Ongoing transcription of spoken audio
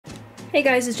Hey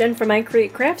guys, it's Jen from My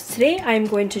Create Crafts. Today I'm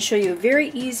going to show you a very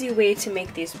easy way to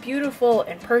make these beautiful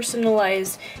and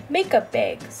personalized makeup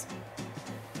bags.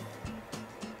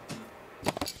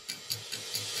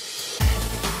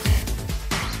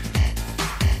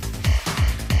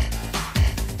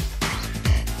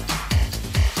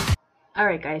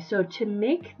 Alright guys, so to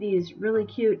make these really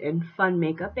cute and fun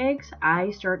makeup bags,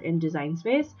 I start in Design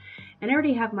Space, and I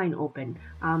already have mine open.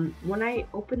 When I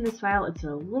open this file, it's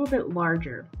a little bit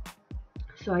larger,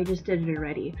 so I just did it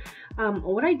already.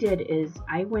 What I did is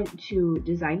I went to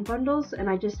Design Bundles and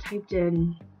I just typed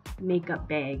in makeup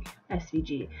bag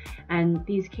SVG, and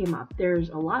these came up. There's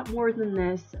a lot more than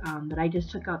this, but I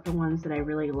just took out the ones that I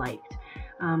really liked.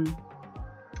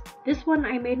 This one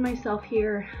I made myself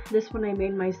here, this one I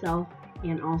made myself,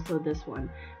 and also this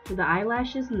one. For the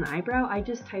eyelashes and the eyebrow, I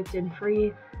just typed in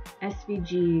free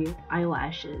SVG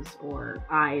eyelashes or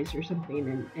eyes or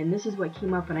something, and this is what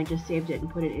came up, and I just saved it and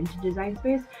put it into Design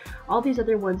Space. All these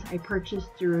other ones I purchased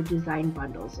through Design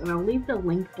Bundles, and I'll leave the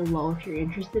link below if you're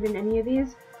interested in any of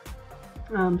these.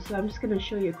 So I'm just going to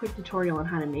show you a quick tutorial on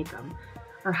how to make them,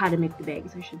 or how to make the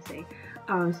bags, I should say.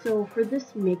 So for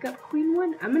this Makeup Queen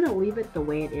one, I'm going to leave it the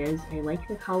way it is. I like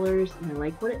the colors and I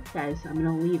like what it says, so I'm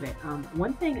going to leave it.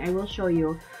 One thing I will show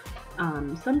you,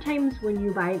 sometimes when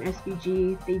you buy an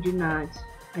SVG, they do not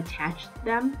attach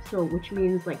them, so which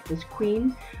means like this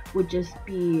queen would just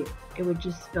be, it would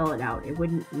just spell it out. It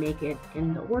wouldn't make it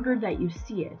in the order that you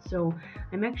see it. So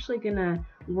I'm actually going to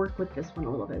work with this one a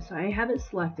little bit. So I have it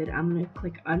selected. I'm going to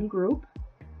click Ungroup,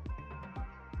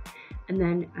 and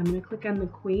then I'm going to click on the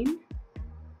queen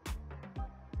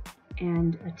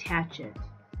and attach it,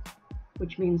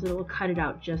 which means it will cut it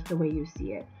out just the way you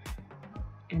see it.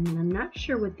 And then I'm not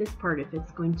sure with this part if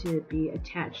it's going to be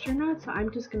attached or not, so I'm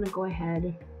just going to go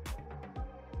ahead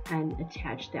and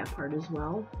attach that part as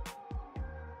well.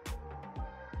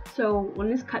 So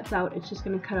when this cuts out, it's just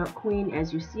going to cut out queen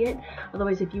as you see it.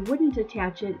 Otherwise, if you wouldn't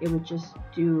attach it, it would just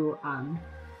do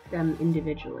them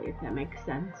individually, if that makes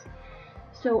sense.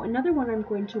 So another one I'm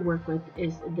going to work with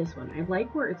is this one. I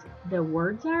like where the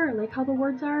words are. I like how the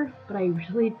words are, but I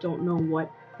really don't know what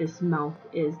this mouth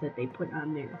is that they put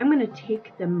on there. I'm going to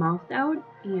take the mouth out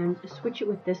and switch it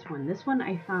with this one. This one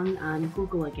I found on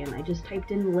Google again. I just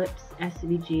typed in lips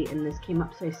SVG and this came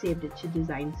up, so I saved it to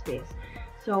Design Space.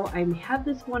 So I have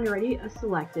this one already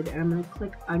selected, and I'm going to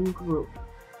click Ungroup.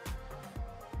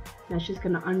 That's just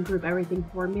going to ungroup everything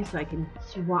for me so I can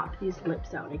swap these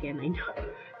lips out again. I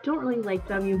don't really like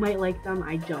them. You might like them.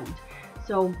 I don't.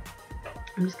 So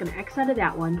I'm just going to X out of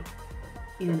that one,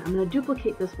 and I'm going to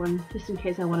duplicate this one just in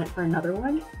case I want it for another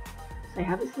one. So I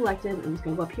have it selected. I'm just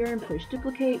going to go up here and push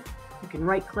duplicate. You can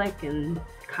right click and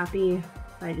copy,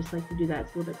 but I just like to do that.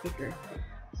 It's a little bit quicker.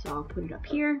 So I'll put it up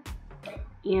here.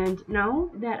 And now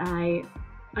that I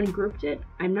ungrouped it,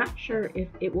 I'm not sure if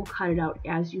it will cut it out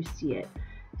as you see it.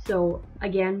 So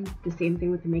again, the same thing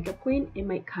with the Makeup Queen. It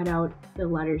might cut out the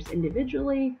letters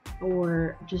individually,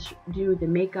 or just do the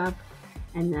makeup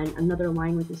and then another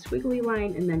line with a squiggly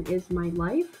line and then is my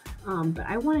life. But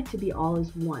I want it to be all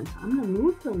as one. So I'm going to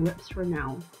move the lips for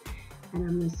now, and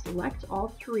I'm going to select all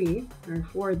three or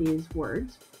four of these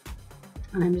words,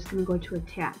 and I'm just going to go to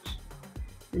attach,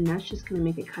 and that's just going to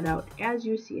make it cut out as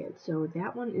you see it. So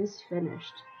that one is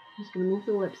finished. I'm just going to move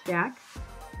the lips back,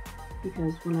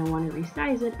 because when I want to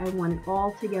resize it, I want it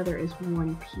all together as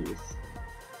one piece.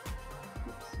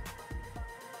 Oops.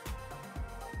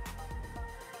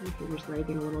 My computer's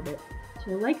lagging a little bit.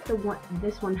 So I like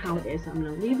this one how it is. I'm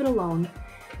going to leave it alone,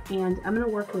 and I'm going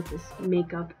to work with this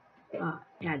Makeup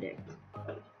Addict.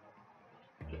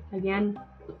 Again,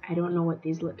 I don't know what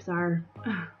these lips are.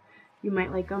 You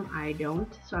might like them, I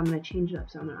don't. So I'm going to change it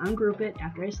up. So I'm going to ungroup it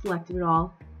after I selected it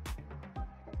all.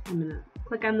 I'm going to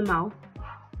click on the mouth,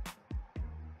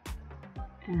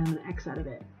 and I'm going to X out of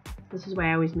it. This is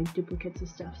why I always make duplicates of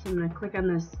stuff. So I'm going to click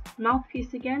on this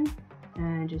mouthpiece again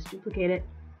and just duplicate it.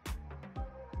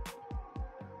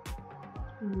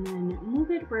 And then move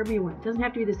it wherever you want. It doesn't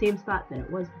have to be the same spot that it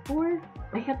was before.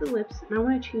 I have the lips, and I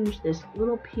want to change this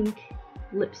little pink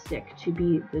lipstick to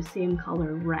be the same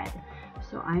color red.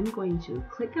 So I'm going to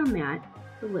click on that,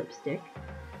 the lipstick,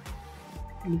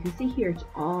 and you can see here it's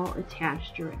all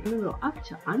attached already. I'm going to go up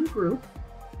to Ungroup,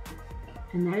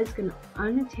 and that is going to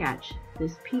unattach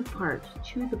this pink part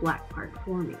to the black part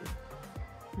for me.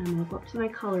 And I'm going to go up to my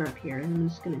color up here, and I'm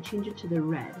just going to change it to the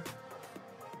red.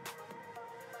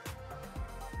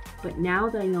 But now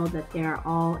that I know that they are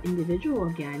all individual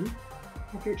again,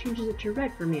 after it changes it to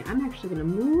red for me, I'm actually going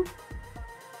to move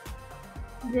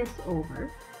this over,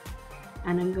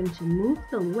 and I'm going to move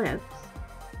the lips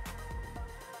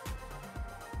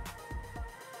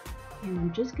And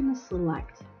I'm just going to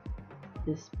select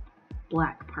this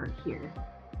black part here.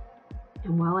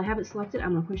 And while I have it selected,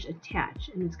 I'm going to push attach,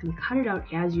 and it's going to cut it out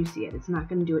as you see it. It's not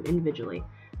going to do it individually.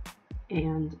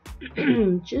 And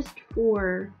just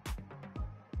for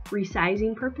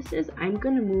resizing purposes, I'm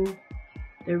going to move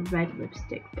the red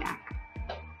lipstick back.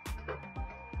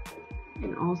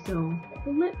 And also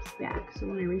the lips back. So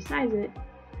when I resize it,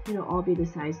 it'll all be the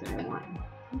size that I want.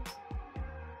 Oops.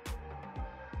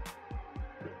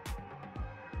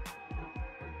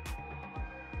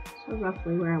 So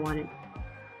roughly where I want it.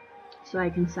 So I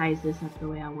can size this up the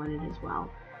way I want it as well.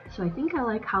 So I think I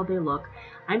like how they look.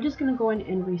 I'm just going to go in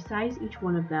and resize each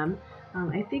one of them.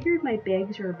 I figured my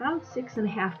bags are about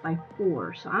 6.5 by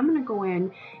 4, so I'm going to go in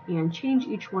and change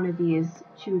each one of these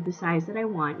to the size that I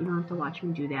want. You don't have to watch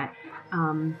me do that.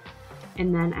 And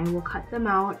then I will cut them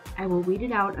out. I will weed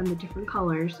it out on the different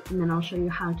colors, and then I'll show you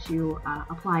how to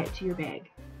apply it to your bag.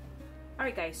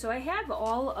 Alright guys, so I have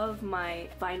all of my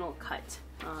vinyl cut.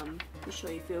 I'll show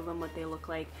you a few of them, what they look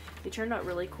like. They turned out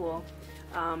really cool.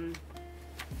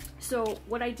 So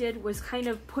what I did was kind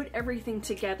of put everything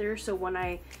together, so when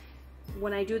I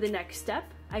do the next step,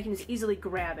 I can just easily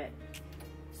grab it.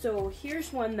 So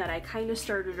here's one that I kind of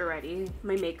started already,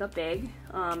 my makeup bag,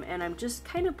 and I'm just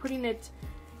kind of putting it,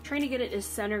 trying to get it as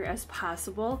center as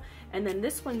possible. And then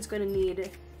this one's going to need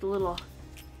the little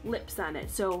lips on it.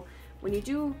 So when you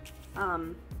do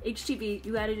HTV,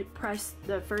 you gotta press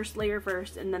the first layer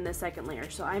first and then the second layer.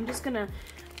 So I'm just gonna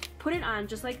put it on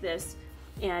just like this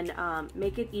and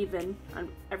make it even on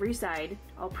every side.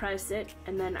 I'll press it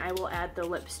and then I will add the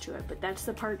lips to it. But that's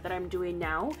the part that I'm doing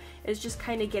now, is just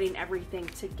kind of getting everything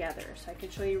together. So I can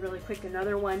show you really quick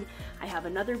another one. I have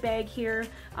another bag here.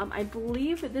 I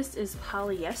believe this is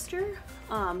polyester.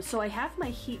 So I have my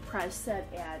heat press set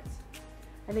at,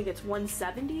 I think it's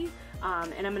 170,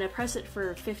 and I'm going to press it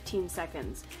for 15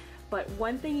 seconds. But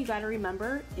one thing you got to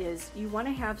remember is you want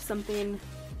to have something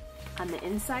on the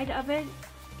inside of it,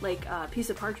 like a piece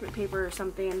of parchment paper or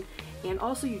something, and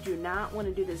also you do not want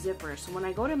to do the zipper. So when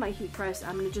I go to my heat press,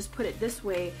 I'm going to just put it this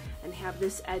way and have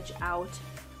this edge out,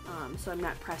 so I'm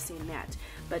not pressing that.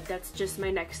 But that's just my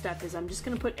next step, is I'm just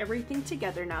going to put everything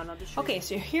together now, and I'll just show you. Okay,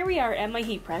 so here we are at my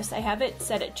heat press. I have it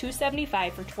set at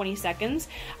 275 for 20 seconds.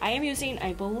 I am using,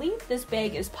 I believe this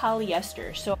bag is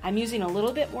polyester, so I'm using a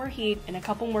little bit more heat and a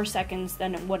couple more seconds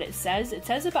than what it says. It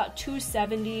says about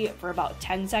 270 for about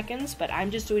 10 seconds, but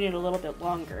I'm just doing it a little bit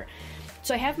longer.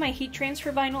 So I have my heat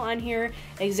transfer vinyl on here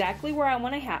exactly where I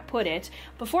want to put it.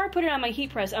 Before I put it on my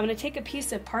heat press, I'm going to take a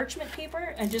piece of parchment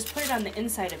paper and just put it on the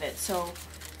inside of it so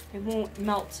it won't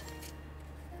melt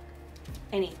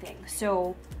anything.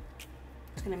 So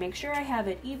I'm going to make sure I have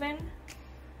it even.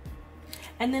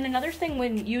 And then another thing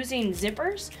when using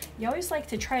zippers, you always like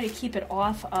to try to keep it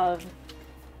off of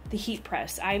the heat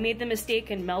press. I made the mistake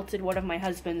and melted one of my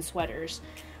husband's sweaters.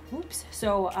 Oops.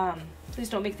 So please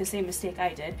don't make the same mistake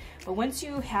I did. But once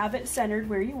you have it centered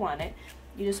where you want it,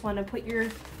 you just want to put your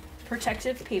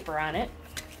protective paper on it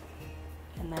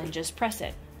and then just press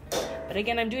it. But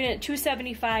again, I'm doing it at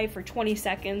 275 for 20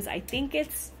 seconds. I think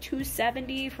it's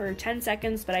 270 for 10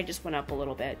 seconds, but I just went up a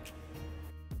little bit.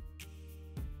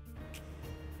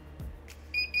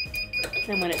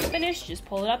 Then when it's finished, just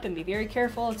pull it up and be very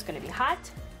careful. It's going to be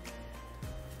hot.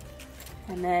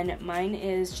 And then mine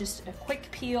is just a quick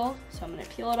peel, so I'm going to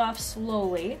peel it off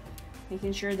slowly,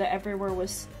 making sure that everywhere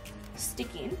was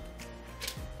sticking.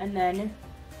 And then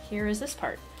here is this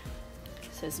part.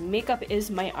 It says, "Makeup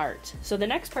is my art." So the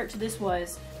next part to this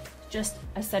was just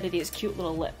a set of these cute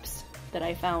little lips that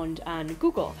I found on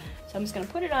Google. So I'm just going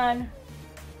to put it on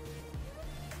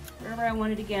wherever I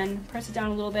want it again, press it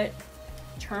down a little bit,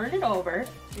 turn it over,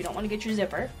 you don't want to get your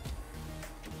zipper,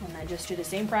 and then just do the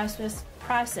same process,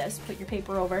 put your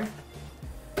paper over,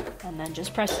 and then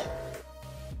just press it.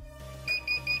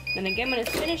 And again, when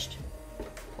it's finished,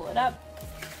 pull it up.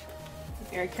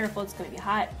 Be very careful, it's going to be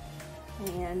hot,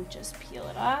 and just peel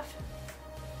it off.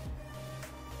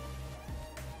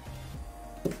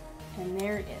 And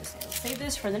there it is. I'll save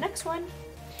this for the next one.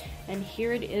 And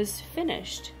here it is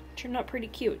finished. Turned out pretty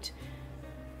cute.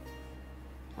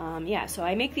 Yeah, so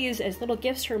I make these as little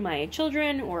gifts for my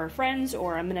children or friends,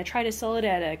 or I'm going to try to sell it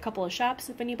at a couple of shops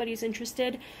if anybody's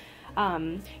interested.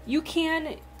 You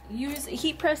can use a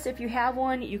heat press if you have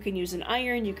one. You can use an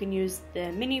iron. You can use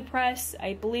the mini press,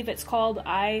 I believe it's called.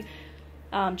 I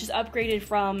just upgraded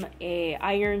from a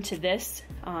iron to this.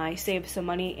 I saved some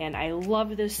money and I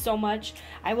love this so much.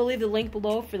 I will leave the link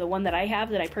below for the one that I have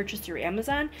that I purchased through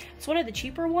Amazon. It's one of the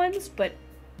cheaper ones, but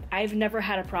I've never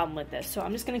had a problem with this. So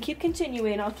I'm just going to keep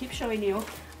continuing. I'll keep showing you.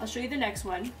 I'll show you the next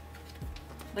one.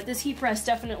 But this heat press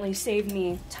definitely saved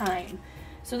me time.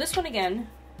 So this one again,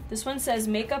 this one says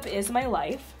makeup is my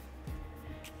life.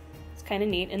 It's kind of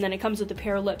neat, and then it comes with a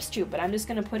pair of lips too, but I'm just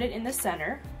gonna put it in the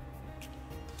center.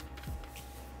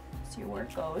 See where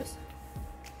it goes.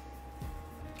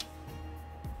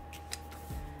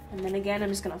 And then again, I'm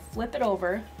just gonna flip it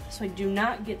over so I do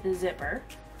not get the zipper.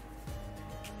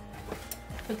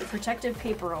 Put the protective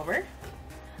paper over.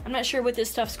 I'm not sure what this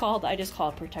stuff's called, I just call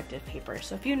it protective paper.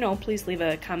 So if you know, please leave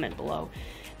a comment below.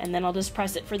 And then I'll just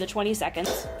press it for the 20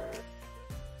 seconds.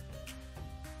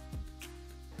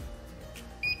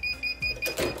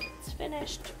 It's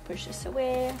finished. Push this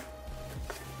away.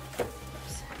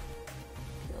 Oops.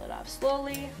 Peel it off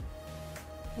slowly.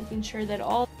 Making sure that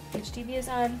all HTV is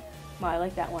on. Wow, I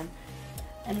like that one.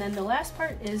 And then the last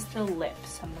part is the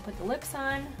lips. I'm gonna put the lips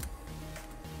on.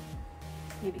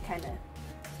 Maybe kind of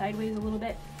sideways a little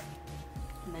bit.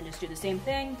 And then just do the same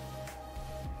thing.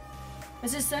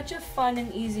 This is such a fun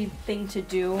and easy thing to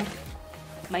do.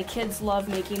 My kids love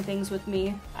making things with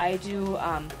me. I do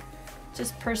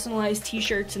just personalized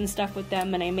t-shirts and stuff with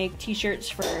them, and I make t-shirts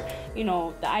for, you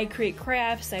know, the I Create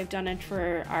Crafts. I've done it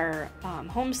for our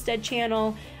homestead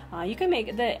channel. You can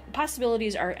make, the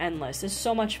possibilities are endless. It's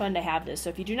so much fun to have this.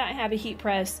 So if you do not have a heat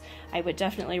press, I would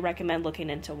definitely recommend looking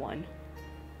into one.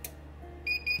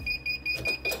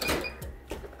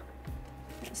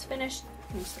 It's finished.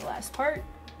 Here's the last part.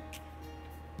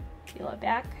 Peel it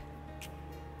back.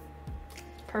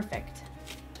 Perfect.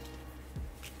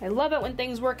 I love it when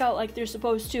things work out like they're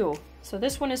supposed to. So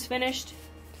this one is finished.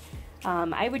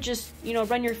 I would just, you know,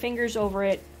 run your fingers over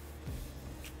it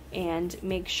and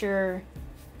make sure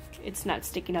it's not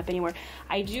sticking up anywhere.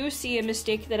 I do see a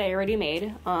mistake that I already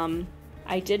made.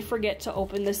 I did forget to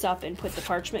open this up and put the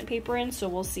parchment paper in, so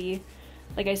we'll see.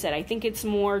 Like I said, I think it's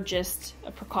more just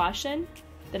a precaution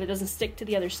that it doesn't stick to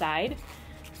the other side,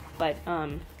 but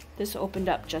this opened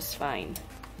up just fine.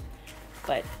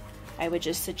 But I would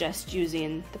just suggest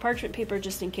using the parchment paper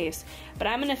just in case. But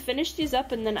I'm going to finish these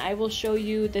up and then I will show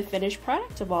you the finished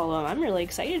product of all of them. I'm really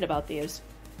excited about these.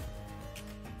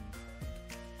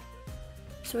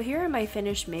 So here are my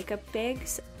finished makeup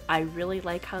bags. I really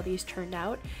like how these turned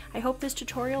out. I hope this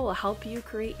tutorial will help you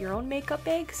create your own makeup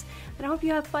bags, and I hope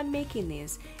you have fun making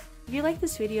these. If you like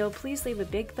this video, please leave a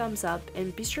big thumbs up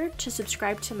and be sure to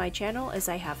subscribe to my channel as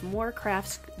I have more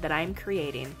crafts that I'm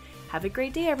creating. Have a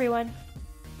great day, everyone!